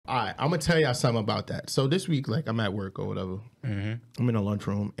All right, I'm gonna tell y'all something about that. So this week, like, I'm at work or whatever. I'm in a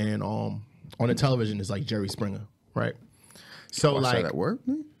lunchroom, and on the television is like Jerry Springer, right? So Watch like that at work,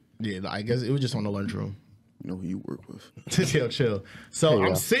 man? yeah, I guess it was just on the lunchroom. You know who you work with. chill. So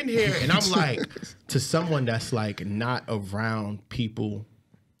I'm sitting here and I'm like, to someone that's like not around people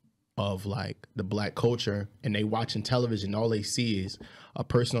of like the black culture, and they watching television, all they see is a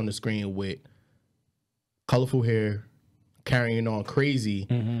person on the screen with colorful hair, carrying on crazy.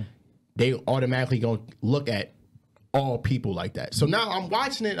 They automatically gonna look at all people like that. So now I'm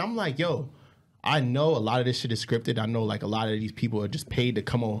watching it, and I'm like, yo, I know a lot of this shit is scripted. I know like a lot of these people are just paid to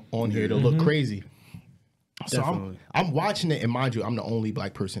come on here to look crazy. So I'm watching it, and mind you, I'm the only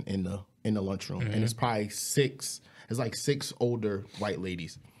black person in the lunchroom, and it's probably six older white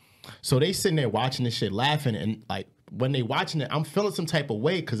ladies. So they sitting there watching this shit, laughing, and like when they watching it, I'm feeling some type of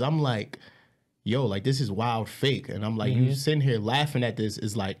way because I'm like, yo, like this is wild fake, and I'm like, you sitting here laughing at this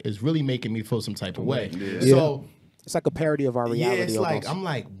is like it's really making me feel some type of way. So it's like a parody of our reality. yeah, it's almost. like I'm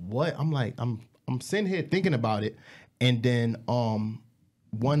like, what? I'm like, I'm sitting here thinking about it, and then one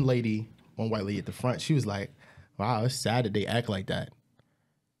white lady at the front, she was like, wow, it's sad that they act like that.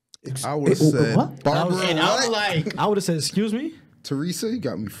 I would have said, what? Barbara, And I was like, I would have said, excuse me? Teresa, you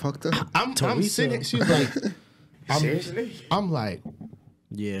got me fucked up. I'm sitting. She was like, Seriously? I'm like,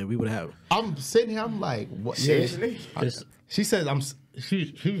 Yeah, we would have. I'm sitting here. I'm like, what? Seriously? She says,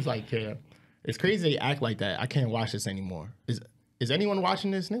 She was like, yeah, it's crazy they act like that. I can't watch this anymore. Is anyone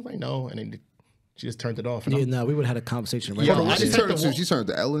watching this? And they're like, no. And then she just turned it off. And Yeah, no, we would have had a conversation right Yo, now. I She just turned had to to, she turned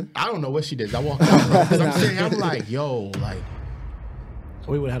to Ellen. I don't know what she did. I walked out, bro. 'Cause I'm sitting here, I'm like, yo, like.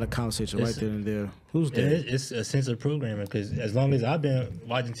 We would have had a conversation right then and there. Who's Yeah, there? it's a sense of programming because as long as I've been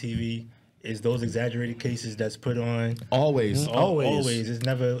watching TV, it's those exaggerated cases that's put on. Always. Always. It's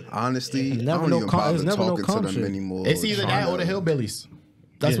never. Honestly, I Never don't no even calm- bother there's never no talking calm to them shit. anymore. It's either that or the hillbillies.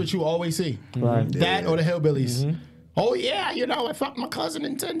 That's what you always see. Right. That or the hillbillies. Oh yeah, you know, I fucked my cousin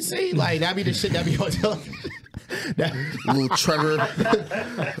in Tennessee. Like that be the shit that be on television. Little Trevor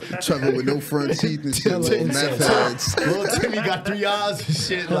with no front teeth and shit. Little meth heads. Little Timmy got 3 eyes and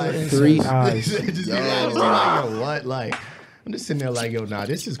shit. Like 3 eyes. just be like, yo, what? Like, I'm just sitting there like, yo, nah,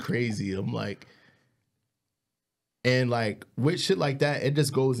 this is crazy. I'm like, and like with shit like that, it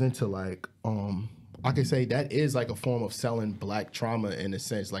just goes into like, I can say that is like a form of selling black trauma in a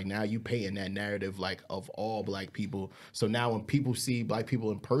sense. Like now you painting that narrative like of all black people. So now when people see black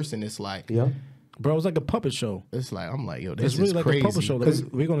people in person, it's like, Yeah. Bro, it's like a puppet show. it's like I'm like, yo, this It's really is like crazy. a puppet show. Like,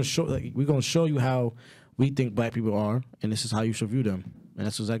 we're gonna show you how we think black people are, and this is how you should view them. And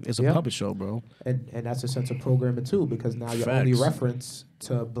that's exactly, it's a Yeah. puppet show, bro. And that's a sense of programming too, because now your only Facts. reference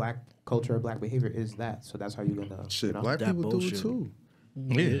to black culture or black behavior is that. So that's how you're gonna Shit, black that people bullshit. do it too.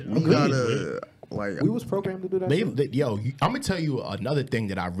 Yeah. We gotta like. We was programmed to do that. shit. I'm gonna tell you another thing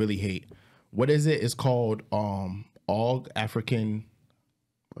that I really hate. What is it? It's called all African.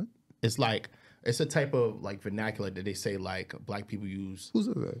 What? It's like it's a type of like vernacular that they say like black people use. Who's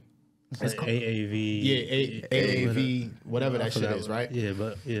that? It's like AAV. Yeah, AAV, whatever that shit is, right? Yeah,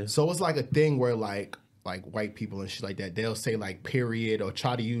 but yeah. So it's like a thing where like white people and shit like that, they'll say like period or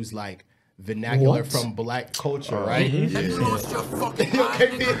try to use like vernacular What? from black culture, right? Mm-hmm. Yo,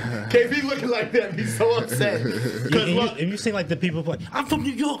 KP looking like that, be so upset. If you say like the people like, I'm from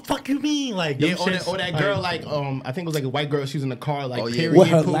New York, fuck you mean? Like, Yeah, them or that girl like I think it was like a white girl. She was in the car like Oh, yeah. period. With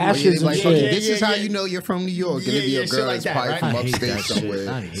her poop. lashes and Like, shit. This is how you know you're from New York. And Yeah, it be yeah, a shit girl like that's that, probably right? from I hate upstate that shit. somewhere.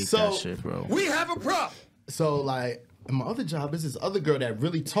 I hate So- that shit, bro. We have a problem. So like my other job is this other girl that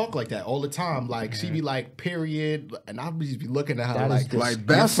really talk like that all the time. Like she be like period, and I'll just be looking at her That is Like,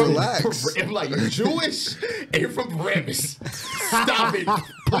 Beth, relax. I'm like, you're Jewish and you're from Paramus. Stop it,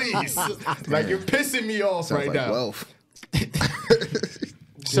 please. Like you're pissing me off Sounds right like now. wealth.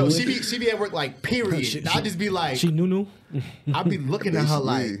 So she be at work like period. And I'll just be like, She Nunu? I'll be looking at her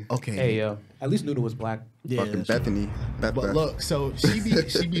like, Basically. okay. Hey yo, at least Nuda was black. Yeah, Fucking that's Bethany. Beth. But look, so she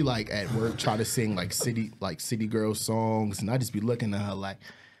be like at work trying to sing like city girl songs, and I just be looking at her like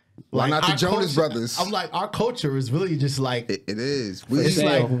Why not the our Jonas culture- Brothers? I'm like, our culture is really just like It is. it's Damn.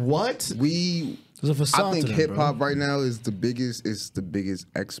 like what? We There's a facade I think to them, hip bro. hop right now is the biggest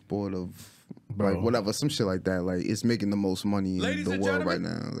export of like whatever, some shit like that. Like it's making the most money Ladies in the and world right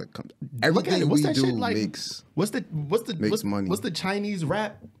gentlemen. now. Like, Look at everything it. What's we that do shit like? makes What's money. What's the Chinese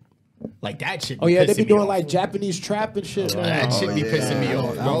rap? Like that shit. Oh yeah, they pissing be me doing off. like Japanese trap and shit. man. that shit be yeah. pissing me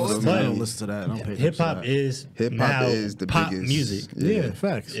off, I don't bro. listen- I don't listen to that. I don't pay hip hop attention to is hip hop now is the pop biggest music. that. Yeah,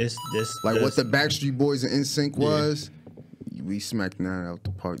 facts. It's this like what the Backstreet Boys and NSYNC was. We smacked that out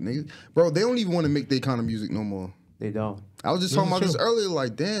the park, niggas. Bro, they don't even want to make their kind of music no more. They don't. I was just talking about this earlier.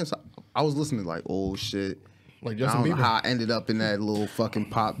 Like, damn, so I was listening to like old shit, Like I Justin don't know Bieber. how I ended up in that little fucking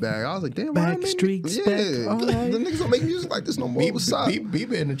pop bag. I was like, damn, why Backstreet yeah, Spec, all right. the niggas don't make music like this no more. What's up?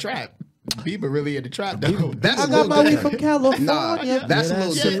 Bieber in the trap. Bieber really in the trap though. That's I a got little my weed different. from California. Nah, that's a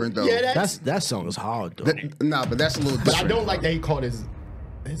little that's different though. Yeah, That song is hard though. Nah, but that's a little But different. I don't like that he called his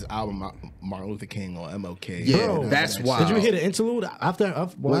album Martin Luther King or MLK. Yeah, Bro, that's that why. Did you hear the interlude after?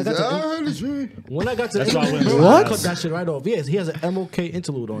 When I got to when I got to That's the why I went interlude, with I that. cut that shit right off. Yes, he has an MLK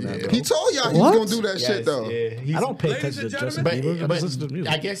interlude on that. Bro. He told y'all he What? was gonna do that shit though. Yeah, I don't pay attention to Justin Bieber. I just listen to the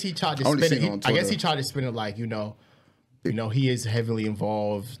music. I guess he tried to only spin seen it. it on I guess he Twitter. tried to spin it like he is heavily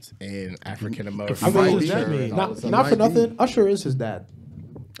involved in African American I mean, Might what be. does that mean? Not, He not for might be. nothing. Usher is his dad.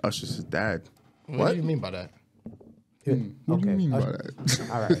 Usher's his dad. What do you mean by that? What do you mean by Usher- that?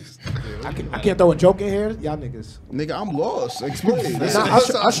 All right. I can't throw a joke in here. Y'all niggas. Nigga, I'm lost. Explain. That's Nah,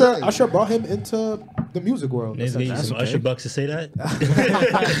 what I'm saying. Usher brought him into the music world. Niggas get you some okay. Usher bucks to say that.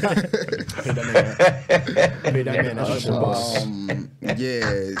 Hey, that man, Usher boss.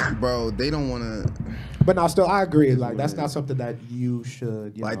 Yeah, bro, they don't want to. But now, still, I agree. Like, that's not something that you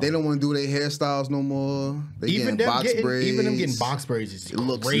should. You Like know. they don't want to do their hairstyles no more. They Even getting them box getting, braids. even them getting box braids is It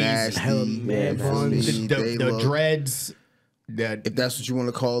looks crazy. nasty. Hell, man, man, The dreads, if that's what you want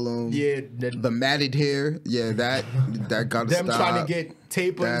to call them. yeah, The matted hair. Yeah, that gotta them stop. trying to get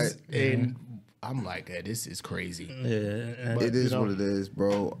tapers, That- and I'm like, this is crazy. Yeah. It is you know. what it is,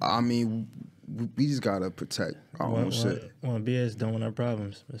 bro. I mean, we just gotta protect our own shit. One BS don't want our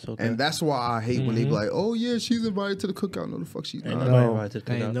problems. It's okay. And that's why I hate when they be like, "Oh yeah, she's invited to the cookout." No, the fuck she's Ain't not. nobody No. invited to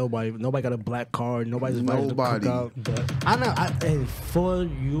the Ain't cookout. nobody got a black card. Nobody's invited Nobody. to the cookout. I know. And for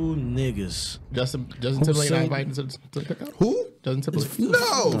you niggas, Justin Timberlake not said- invited to the cookout? Who? Justin Timberlake.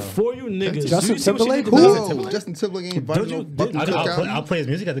 No, for you niggas, Justin you see what she Timberlake? did to Who? me? Justin Timberlake ain't invited Don't to you- no fucking did- cookout. I'll play his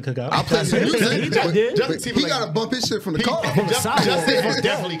music at the cookout. I'll play his music. He just did. Justin He Timberlake- gotta bump his shit from the car. Justin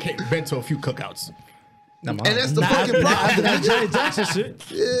definitely been to a few cookouts. And that's the Nah, fucking after problem. that Janet Jackson shit.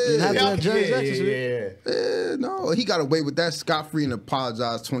 Yeah. After that Janet Jackson shit. No, he got away with that scot free and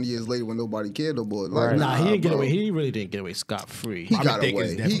apologized 20 years later when nobody cared no more. Like, Nah, he didn't get bro. away. He really didn't get away scot free. He got Robert Thicke is away.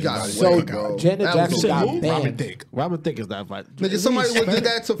 He definitely got invited. away, So, bro. Janet That was Jackson a- got Robert banned. Thicke. Robert Thicke is not invited. Nigga, somebody would do that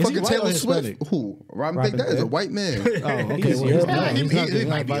to Is he fucking white or Taylor Swift. Hispanic? Who? Robin Robin Thicke? That is a Thicke. white man. Oh, okay. He's Well, here. he's Yeah, not- he he's not might be a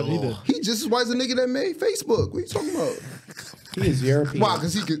invited little- either. He just as white as a nigga that made Facebook. What you talking about? He is European. Why?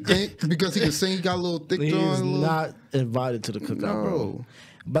 Because he could think, because he could sing. He got a little thick He joint. is a little- not invited to the cookout, bro. No.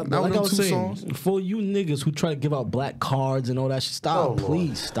 But Not like with I them was two saying, songs. for you niggas who try to give out black cards and all that shit, stop,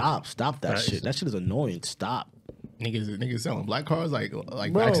 please, stop that Right. shit. That shit is annoying. Stop. Niggas selling black cards like Bro.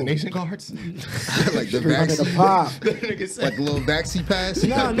 vaccination cards. Like the 300 a vaccine, pop. Niggas say- like a little vaccine pass. He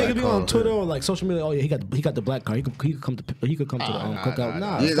Nah, got a nigga black be on card. Twitter or like social media. Oh yeah, he got the black card. He could come to the cookout.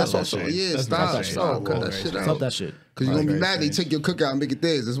 Nah, Yeah, that's stop also that shit. yeah. That's Stop, very stop, strange. cut that Very shit strange. Stop out. that shit. Cause you're gonna be Very mad they strange. take your cookout and make it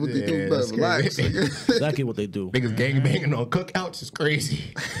theirs. That's what they Yeah, do. that's But relax. crazy. Exactly what they do. Niggas gangbanging on cookouts is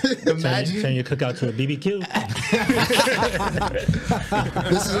crazy. Turn Imagine. your cookout to a BBQ.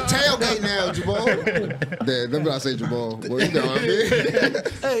 This is a tailgate now, Jamal. Let me not say Jamal. Well, you know what I mean.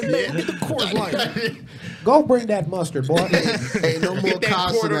 Hey man, get the court line. Go bring that mustard, boy. Ain't no more Get that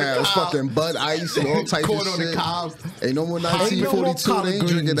Casa quart on the now. It's cob. fucking Bud Ice and all types Quart of on the shit. cobs. Ain't no more Ain't no more 1942. collard They ain't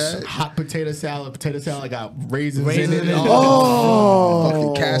drinking greens. that. Hot potato salad. Potato salad got raisins, Raisins in in it. it. Oh.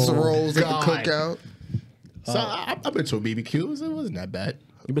 Fucking casseroles at the God. cookout. So I've been to a BBQ. It wasn't that bad.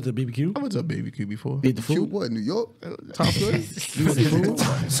 You been to the BBQ? I went to a BBQ before. Eat the Cute food? what? New York? Times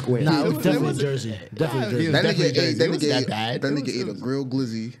Square? Square. Nah, it was It definitely wasn't- Jersey. Definitely Jersey. Yeah, That definitely nigga ate. Jersey. That It wasn't nigga that ate. bad. That It nigga was- ate a grilled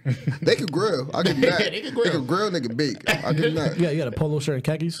glizzy. They could grill. I give you that. They could grill. They could grill. They could bake. I give you that. Yeah, you got a polo shirt and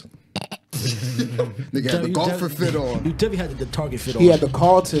khakis. Nigga had the golfer fit on. You definitely had the Target fit on. He had the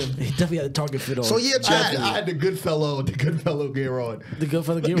Carlton. He definitely had the Target fit on. So yeah, I had the Goodfellow gear on. the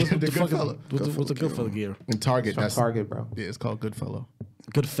Goodfellas gear. What's The the fucking? Goodfellas. What's the Goodfellas gear? In Target. From That's Target, bro. Yeah, it's called Goodfellow.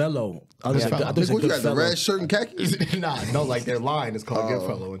 Goodfellow. I was Yeah. like, I Nigga, think what you had the red Goodfellow. shirt and khakis? Nah, no, like their line is called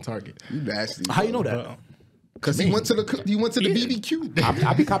Goodfellow in Target. You nasty. How you know that? Because he went to the BBQ.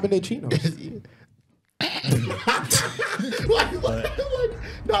 I be copping their chinos.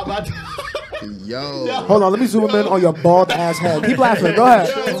 Nah, but Yo. Hold on, let me zoom in on your bald ass head. Keep laughing. Go ahead.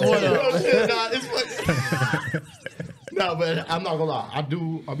 Nah, it's funny. No, but I'm not gonna lie.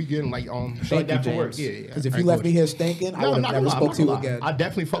 I'll be getting like shit Thank like you, that for work. James. Yeah, yeah. Because if I you ain't left gonna- me here stinking, I No, would I'm have not never gonna lie, spoke to you I'm not gonna again. lie. I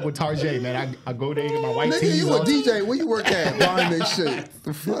definitely fuck with Tarjay, man. I go there, get my white Nigga, tees you a on. DJ. Where you work at? Buying this shit.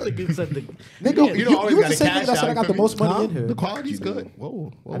 The fuck? Nigga said the- Nigga, You you, know, always was got the a same cash nigga that said I out, got the you most feel me? money in here. The quality's good.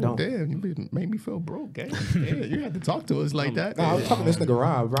 Whoa, don't. damn, you made me feel broke, gang. Yeah, you had to talk to us like that. Nah, I was talking to this nigga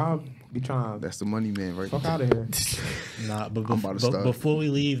Rob. Rob be trying to That's the money man right fuck there. out of here. Nah, but, about to start. before we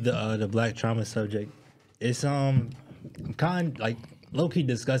leave the black trauma subject, it's I'm kind like low key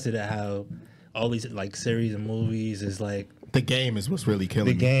disgusted at how all these like series and movies is like The game is what's really killing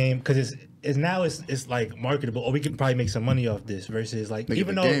the me. game because it's now it's like marketable, or we can probably make some money off this versus like Nigga,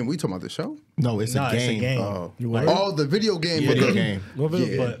 even the though game. We talking about the show? No, it's nah, a it's a game. game. Oh, oh, the video game. Video but the- game.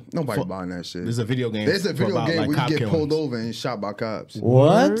 Yeah, But- nobody buying that shit. There's a video game. There's a for video about, game like, where cop you get killings. pulled over and shot by cops.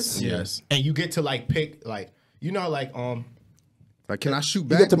 What? Yes, and you get to like pick like Like, can I shoot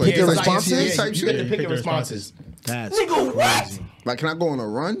back? get to Like, pick your it's like responses? GTA Yeah, type you get to shit. pick your the responses. That's Nigga, what? crazy. Like, can I go on a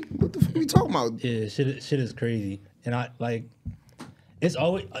run? What the fuck are we talking about? yeah, shit is crazy, and I like it's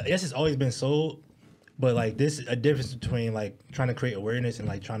always I guess it's always been sold. But like this a difference between like trying to create awareness and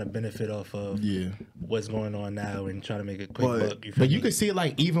like trying to benefit off of what's going on now and trying to make a quick buck. But you can see it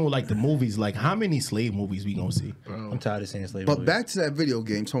like even with like the movies, like how many slave movies we gonna see? I'm tired of seeing slavery. But back to that video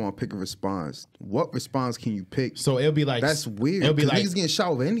game, talking about pick a response. What response can you pick? So it'll be like That's weird. It'll be 'cause like niggas getting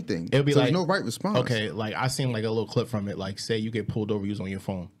shot over anything. it'll be so like there's no right response. Okay, like I seen like a little clip from it. Like say you get pulled over, you was on your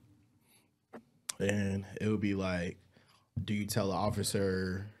phone, and it would be like, do you tell the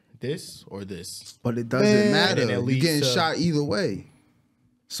officer this or this? But it doesn't And matter. then it You're leads getting to- shot either way.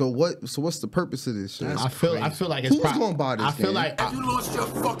 So what? So what's the purpose of this shit? I feel like it's Who's gonna buy this I feel game? like You lost your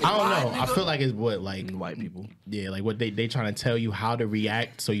fucking I don't mind, know. I nigga. feel like it's what like White people. yeah, like what they trying to tell you how to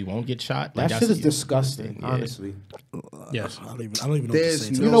react so you won't get shot. Like That shit is disgusting, honestly. yes, I don't even know what to There's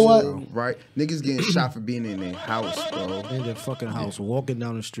say. to no, You know what? right? Niggas getting shot for being in their house, bro. In their fucking house, walking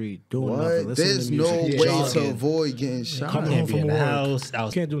down the street, doing nothing, What? listening There's to no music, way jogging. to avoid getting shot. Coming Can't home be from in the work.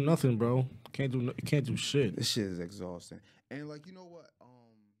 house. Can't do nothing, bro. Can't do shit. This shit is exhausting. And like, you know what?